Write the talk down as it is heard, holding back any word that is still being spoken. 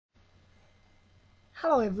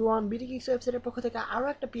Hello everyone, বিডিকিক্স ওয়েবসাইটের পক্ষ থেকে আরও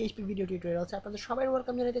একটা পিএইচপি ভিডিও টিউটোরিয়াল আছে। আপনাদের সবাই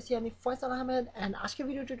ওয়েলকাম জানাইতেছি। আমি ফয়সাল আহমেদ অ্যান্ড আজকে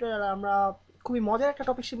ভিডিও টিউটোরিয়াল আমরা খুবই মজার একটা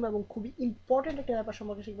টপিক শিখবো এবং খুবই ইম্পর্টেন্ট একটা ব্যাপার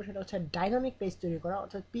সম্পর্কে শিখবো। সেটা হচ্ছে ডাইনামিক পেজ তৈরি করা,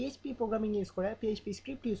 অর্থাৎ পিএইচপি প্রোগ্রামিং ইউজ করে, পিএইচপি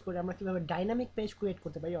স্ক্রিপ্ট ইউজ করে আমরা কীভাবে ডাইনামিক পেজ ক্রিয়েট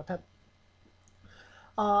করতে পারি। অর্থাৎ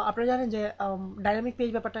আপনারা জানেন যে ডাইনামিক পেজ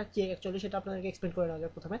ব্যাপারটা কি অ্যাকচুয়ালি, সেটা আপনাদেরকে এক্সপ্লেন করে নেওয়া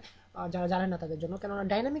যাক প্রথমে, যারা জানেন না তাদের জন্য। কেননা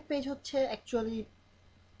ডাইনামিক পেজ হচ্ছে অ্যাকচুয়ালি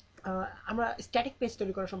আমরা স্ট্যাটিক পেজ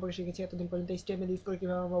তৈরি করা সম্পর্কে শিখেছি এতদিন পর্যন্ত, HTML ইউজ করে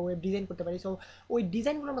কীভাবে আমরা ওয়েব ডিজাইন করতে পারি। সো ওই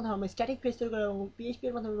ডিজাইনগুলোর মাধ্যমে আমরা স্ট্যাটিক পেজ তৈরি করি এবং পিএইচপি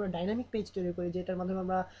এর মাধ্যমে আমরা ডাইনামিক পেজ তৈরি করি, যেটার মাধ্যমে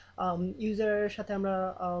আমরা ইউজারের সাথে আমরা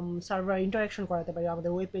সার্ভার ইন্টারাকশন করাতে পারি,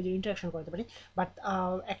 আমাদের ওয়েব পেজের ইন্টারাকশন করাতে পারি। বাট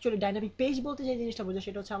অ্যাকচুয়ালি ডাইনামিক পেজ বলতে যে জিনিসটা বোঝে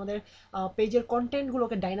সেটা হচ্ছে আমাদের পেজের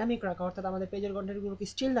কন্টেন্টগুলোকে ডাইনামিক রাখা, অর্থাৎ আমাদের পেজের কন্টেন্টগুলোকে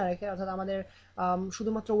স্টিল না রেখে, অর্থাৎ আমাদের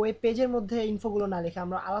শুধুমাত্র ওয়েব পেজের মধ্যে ইনফোগুলো না রেখে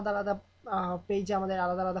আমরা আলাদা আলাদা পেজে আমাদের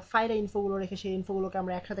আলাদা আলাদা ফাইলে ইনফোগুলো রেখে সেই ইনফোগুলোকে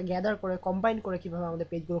আমরা একসাথে গ্যাদার করে কম্বাইন করে কীভাবে আমাদের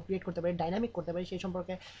পেজগুলো ক্রিয়েট করতে পারি, ডাইনামিক করতে পারি, সেই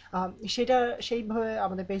সম্পর্কে সেটা সেইভাবে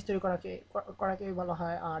আমাদের পেজ তৈরি করাকে বলা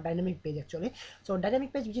হয় dynamic page actually. So dynamic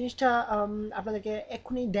page জিনিসটা আপনাদেরকে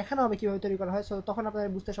এক্ষুনি দেখানো হবে কীভাবে তৈরি করা হয়, সো তখন আপনাদের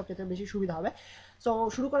বুঝতে সবচেয়ে বেশি সুবিধা হবে। সো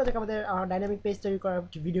শুরু করা যাক আমাদের ডাইনামিক পেজ তৈরি করার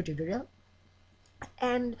video tutorial.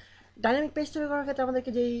 And dynamic page তৈরি করার ক্ষেত্রে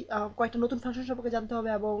আমাদেরকে যেই কয়েকটা নতুন ফাংশন সম্পর্কে জানতে হবে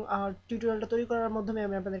এবং টিউটোরিয়ালটা তৈরি করার মাধ্যমে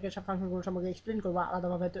আমি আপনাদেরকে সব ফাংশনগুলো সম্পর্কে এক্সপ্লেন করবো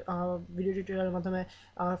আলাদাভাবে। ভিডিও টিউটোরিয়ালের মাধ্যমে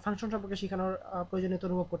ফাংশন সম্পর্কে শেখানোর প্রয়োজনীয়তা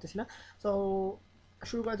অনুভব করতেছি না। সো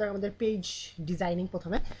শুরু করা যাক আমাদের পেজ ডিজাইনিং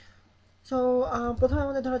প্রথমে। সো প্রথমে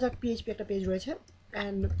আমাদের ধরা যাক পিএইচপি একটা পেজ রয়েছে,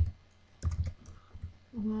 অ্যান্ড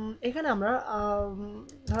এখানে আমরা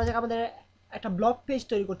ধরা যাক আমাদের একটা ব্লগ পেজ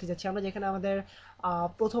তৈরি করতে যাচ্ছি আমরা, যেখানে আমাদের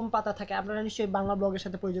প্রথম পাতা থাকে। আপনারা নিশ্চয়ই বাংলা ব্লগের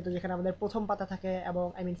সাথে পরিচিত, যেখানে আমাদের প্রথম পাতা থাকে এবং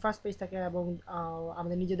ফার্স্ট পেজ থাকে এবং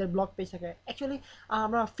আমাদের নিজেদের ব্লগ পেজ থাকে। অ্যাকচুয়ালি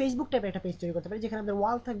আমরা ফেসবুক টাইপের একটা পেজ তৈরি করতে পারি, যেখানে আমাদের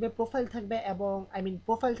ওয়াল থাকবে, প্রোফাইল থাকবে এবং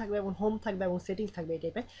প্রোফাইল থাকবে এবং হোম থাকবে এবং সেটিংস থাকবে এই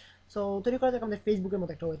টাইপের। সো তৈরি করা যাক আমাদের ফেসবুকের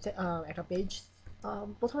মতো একটা হচ্ছে একটা পেজ।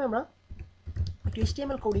 প্রথমে আমরা একটু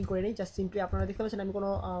HTML কোডিং করে নিই। জাস্ট সিম্পলি আপনারা দেখতে পাচ্ছেন আমি কোনো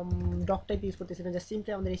ডক টাইপ ইউজ করতেছি না, জাস্ট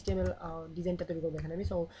সিম্পলি আমাদের HTML ডিজাইনটা তৈরি করবো এখানে আমি।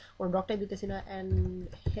 সো কোনো ডক টাইপ দিতেছি না। And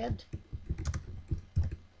head,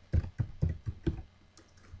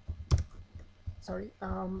 sorry,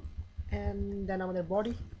 and then আমাদের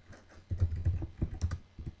বডি,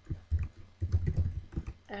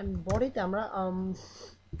 অ্যান্ড বডিতে আমরা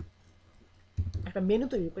একটা মেনু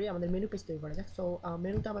তৈরি করি, আমাদের মেনু পেজ তৈরি করা যাক। সো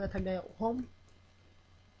মেনুতে আমাদের থাকবে হোম,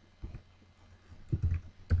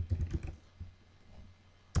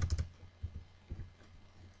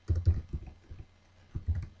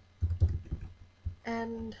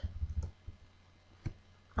 অ্যান্ড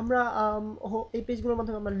আমরা এই পেজগুলোর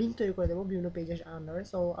মাধ্যমে আমরা লিঙ্ক তৈরি করে দেবো বিভিন্ন পেজের আন্ডারে।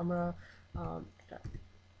 সো আমরা একটা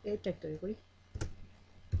এই ট্যাগ তৈরি করি,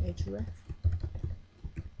 এইচওয়ে।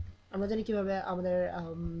 আমরা জানি কীভাবে আমাদের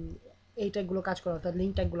এই ট্যাগগুলো কাজ করে, অর্থাৎ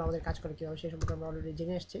লিঙ্ক ট্যাগগুলো আমাদের কাজ করে কীভাবে, সেই সম্পর্কে আমরা অলরেডি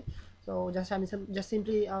জেনে এসেছি। তো আমি জাস্ট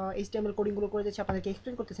সিম্পলি HTML কোডিংগুলো করে দিচ্ছি, আপনাদেরকে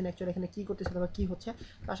এক্সপ্লেন করতেছি না অ্যাকচুয়ালি এখানে কী করতেছে বা কী হচ্ছে।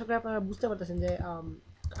 তো আশা করি আপনারা বুঝতে পারতেছেন যে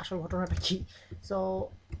আসল ঘটনাটা কী। সো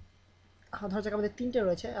ধরা যাক আমাদের তিনটে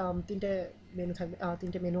রয়েছে, তিনটে মেনু থাকবে,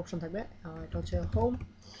 তিনটে মেনু অপশন থাকবে। এটা হচ্ছে হোম,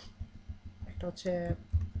 একটা হচ্ছে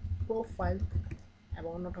প্রোফাইল এবং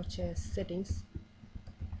অন্যটা হচ্ছে সেটিংস।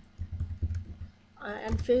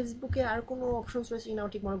 অ্যান্ড ফেসবুকে আর কোনো অপশনস রয়েছে কিনা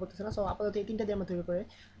ঠিক মনে করতেছে না। সো আপাতত এই তিনটা দিয়ে আমরা তৈরি করে,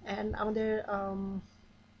 অ্যান্ড আমাদের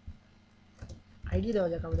আইডি দেওয়া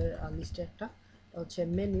যাক আমাদের লিস্টে একটা, হচ্ছে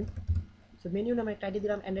মেনু। সো মেনু নামে একটা আইডি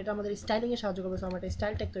দিলাম, অ্যান্ড এটা আমাদের স্টাইলিংয়ে সাহায্য করবে। সো আমরা একটা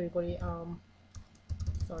স্টাইল ট্যাগ তৈরি করি,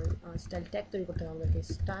 সরি, স্টাইল ট্যাগ তৈরি করতে হবে আমাদেরকে।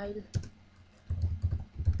 স্টাইল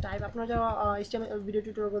টাইপ, আপনারা যারা HTML ভিডিও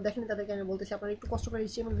টিউটোরিয়ালগুলো দেখেন তাদেরকে আমি বলতেছি আপনারা একটু কষ্ট করে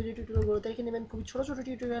HTML ভিডিও টিউটোরিয়ালগুলো দেখে নেবেন, খুবই ছোটো ছোটো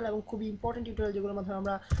টিউটোরিয়াল এবং খুবই ইম্পর্টেন্ট টিউটোরিয়াল, যেগুলোর মাধ্যমে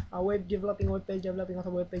আমরা web developing, web page developing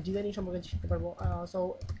অথবা ওয়েব পেজ ডিজাইনিং সম্পর্কে শিখতে পারবো। সো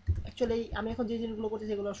অ্যাকচুয়ালি আমি এখন যে জিনিসগুলো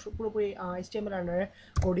করতেছি এগুলো পুরোপুরি HTML আন্ডারে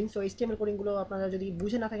কোডিং। সো HTML কোডিংগুলো আপনারা যদি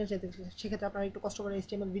বুঝে না থাকেন সেক্ষেত্রে আপনারা একটু কষ্ট করে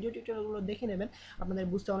HTML ভিডিও টিউটোরিয়ালগুলো দেখে নেবেন, আপনাদের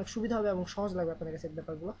বুঝতে অনেক সুবিধা হবে এবং সহজ লাগবে আপনাদের কাছে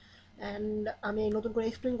ব্যাপারগুলো। অ্যান্ড আমি নতুন করে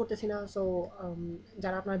এক্সপ্লেন করতেছি না। সো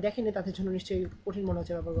যারা আপনারা দেখেনি তাদের জন্য নিশ্চয়ই কঠিন মনে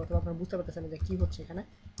হচ্ছে ব্যাপারগুলো, অথবা আপনারা বুঝতে পারতেছেন যে কী হচ্ছে এখানে।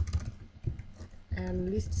 অ্যান্ড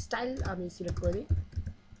লিস্ট স্টাইল আমি সিলেক্ট করে দিই,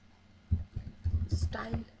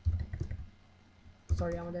 স্টাইল,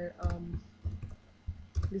 সরি, আমাদের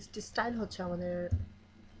লিস্ট স্টাইল হচ্ছে আমাদের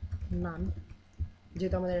নাম,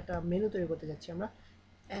 যেহেতু আমাদের একটা মেনু তৈরি করতে যাচ্ছি আমরা।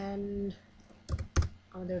 অ্যান্ড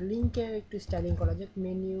আমাদের লিঙ্কে একটু স্টাইলিং করা যাক,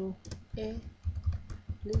 মেনু এ।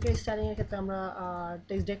 লিঙ্কের স্টাইলিংয়ের ক্ষেত্রে আমরা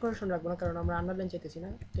টেক্সট ডেকোরেশন রাখবো না, কারণ আমরা আন্ডারলাইন চাইতেছি না।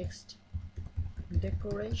 টেক্সট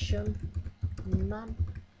ডেকোরেশন নাম।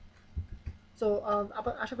 সো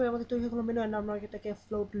আশা করি আমাদের তৈরি হলো মেনু, অ্যান্ড আমরা এটাকে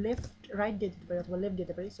ফ্লোট লেফট রাইট দিয়ে দিতে পারি অথবা লেফট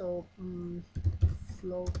দিতে পারি। সো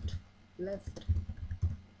ফ্লোট লেফট,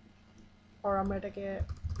 আর আমরা এটাকে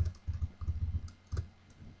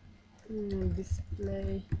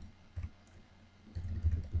display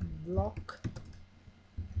block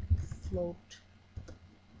float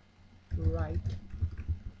right.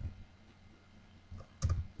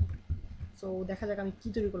 So দেখা যাক আমি কী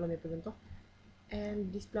তৈরি করলাম এ পর্যন্ত। অ্যান্ড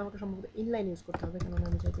ডিসপ্লে আমাকে সম্ভবত ইনলাইন ইউজ করতে হবে, কেননা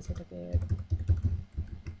আমি চাইতেছি এটাকে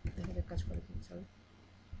দেখা যাক কাজ করে কি। সরি,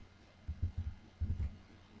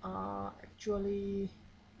 অ্যাকচুয়ালি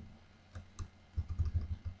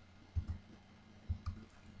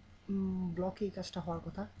ব্লকে এই কাজটা হওয়ার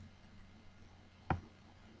কথা।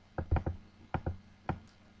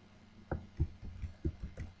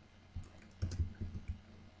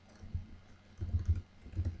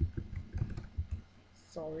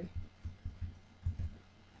 সরি,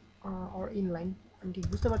 অর ইনলাইন, আমি ঠিক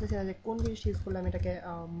বুঝতে পারতেছি না যে কোন জিনিসটা ইউজ করলে আমি এটাকে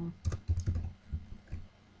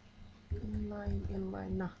ইনলাইন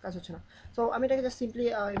ইনলাইন না, কাজ হচ্ছে না। সো আমি এটাকে জাস্ট সিম্পলি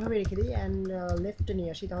এভাবে রেখে দিই অ্যান্ড লেফটে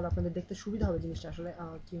নিয়ে আসি, তাহলে আপনাদের দেখতে সুবিধা হবে জিনিসটা আসলে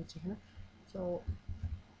কী হচ্ছে এখানে। সো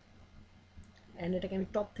অ্যান্ড এটাকে আমি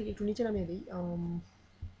টপ থেকে একটু নিচে নামিয়ে দিই।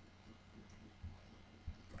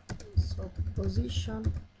 সো পজিশন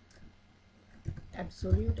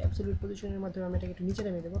অ্যাবসলিউট পজিশনের মাধ্যমে আমি এটাকে একটু নিচে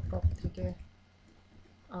নামিয়ে দেবো, টপ থেকে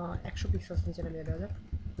 100 পিক্সেলস নিচে নামিয়ে দেওয়া যাক।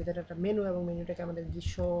 যেটা একটা মেনু, এবং মেনুটাকে আমাদের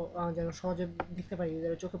দৃশ্য যেন সহজে দেখতে পারি,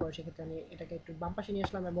 ইউজারের চোখে পড়ে, সেক্ষেত্রে আমি এটাকে একটু বাম পাশে নিয়ে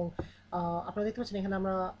আসলাম। এবং আপনারা দেখতে পাচ্ছেন এখানে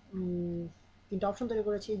আমরা 3টা অপশন তৈরি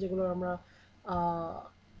করেছি, যেগুলো আমরা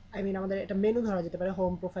আই মিন আমাদের এটা মেনু ধরা যেতে পারে,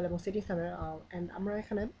 হোম, প্রোফাইল এবং সেটিংস নামে। অ্যান্ড আমরা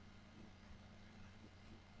এখানে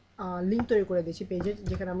লিঙ্ক তৈরি করে দিয়েছি পেজের,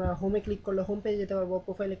 যেখানে আমরা হোমে ক্লিক করলে হোম পেজে যেতে পারবো,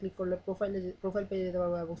 প্রোফাইলে ক্লিক করলে প্রোফাইল পেজে যেতে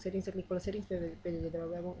পারবো, এবং সেটিংসে ক্লিক করলে সেটিংস পেজে যেতে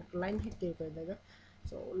পারবো, এবং একটা লাইন হেড তৈরি করে দেওয়া।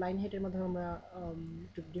 সো লাইন হাইটের মাধ্যমে আমরা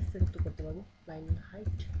একটু ডিফারেন্ট করতে পারবো লাইন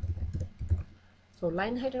হাইট। সো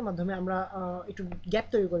লাইন হাইটের মাধ্যমে আমরা একটু গ্যাপ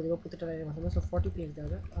তৈরি করে দেবো প্রতিটা লাইনের মাধ্যমে। সো 40 পিক্সেল দেওয়া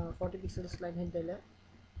যায়, 40 পিক্সেলস লাইন হাইট দিলে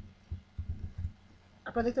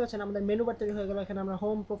আপনারা দেখতে পাচ্ছেন আমাদের মেনু বার তৈরি হয়ে গেল। এখানে আমরা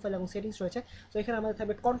হোম, প্রোফাইল এবং সেটিংস রয়েছে। তো এখানে আমাদের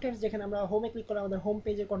থাকবে কন্টেন্টস, যেখানে আমরা হোমে ক্লিক করলে আমাদের হোম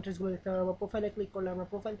পেজের কন্টেন্টসগুলো দেখতে পারবো, প্রোফাইলে ক্লিক করলে আমরা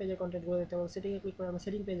প্রোফাইল পেজের কন্টেন্টগুলো দেখতে পারবো, সেটিংয়ে ক্লিক করলে আমরা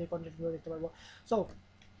সেটিং পেজের কন্টেন্টগুলো দেখতে পারবো। সো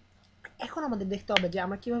এখন আমাদের দেখতে হবে যে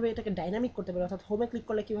আমরা কীভাবে এটাকে ডাইনামিক করতে পারি, অর্থাৎ হোমে ক্লিক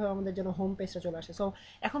করলে কীভাবে আমাদের যেন হোম পেজটা চলে আসে। সো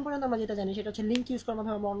এখন পর্যন্ত আমরা যেটা জানি সেটা হচ্ছে লিঙ্ক ইউজ করার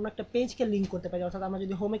মাধ্যমে আমরা অন্য একটা পেজকে লিঙ্ক করতে পারি। অর্থাৎ আমরা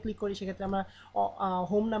যদি হোমে ক্লিক করি, সেক্ষেত্রে আমরা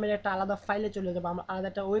হোম নামের একটা আলাদা ফাইলে চলে যাবো, আমরা আলাদা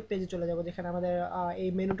একটা ওয়েব পেজে চলে যাবো, যেখানে আমাদের এই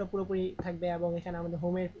মেনুটা পুরোপুরি থাকবে, এবং এখানে আমাদের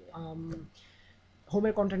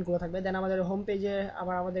হোমের কন্টেন্টগুলো থাকবে। দেন আমাদের হোম পেজে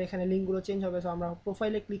আবার আমাদের এখানে লিঙ্কগুলো চেঞ্জ হবে। সো আমরা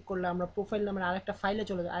প্রোফাইলে ক্লিক করলে আমরা প্রোফাইল নামের আরেকটা ফাইলে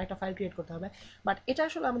চলে যাই, আরেকটা ফাইল ক্রিয়েট করতে হবে। বাট এটা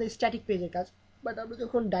আসলে আমাদের স্ট্যাটিক পেজের কাজ। বাট আমরা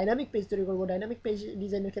যখন ডাইনামিক পেজ তৈরি করবো, ডাইনামিক পেজ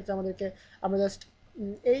ডিজাইনের ক্ষেত্রে আমাদেরকে আমরা জাস্ট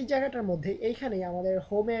এই জায়গাটার মধ্যে এইখানেই আমাদের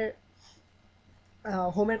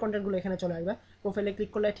হোমের কন্টেন্টগুলো এখানে চলে আসবে। প্রোফাইলে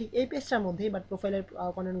ক্লিক করলে ঠিক এই পেজটার মধ্যেই, বাট প্রোফাইলের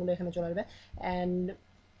কন্টেন্টগুলো এখানে চলে আসবে। অ্যান্ড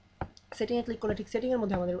সেটিংয়ে ক্লিক করলে ঠিক সেটিংয়ের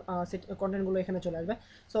মধ্যে আমাদের কন্টেন্টগুলো এখানে চলে আসবে।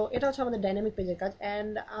 সো এটা হচ্ছে আমাদের ডাইনামিক পেজের কাজ।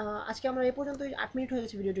 অ্যান্ড আজকে আমরা এই পর্যন্তই, 8 মিনিট হয়ে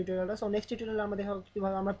গেছে ভিডিও টিউটোরিয়ালটা। সো নেক্সট টিউটোরিয়ালে আমরা দেখা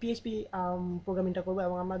কীভাবে আমরা পিএইচপি প্রোগ্রামিংটা করবো,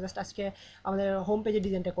 এবং আমরা জাস্ট আজকে আমাদের হোম পেজের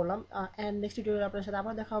ডিজাইনটা করলাম। অ্যান্ড নেক্সট টিউটোরিয়ালে আপনার সাথে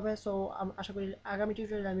আবার দেখা হবে। সো আশা করি আগামী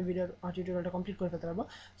টিউটোরিয়ালে আমি টিউটোরিয়ালটা কমপ্লিট করে ফেলতে পারবো।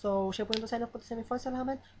 সো সে পর্যন্ত সাইন আপ করতেছি আমি ফয়সাল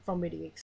আহমেদ ফ্রম বিডি।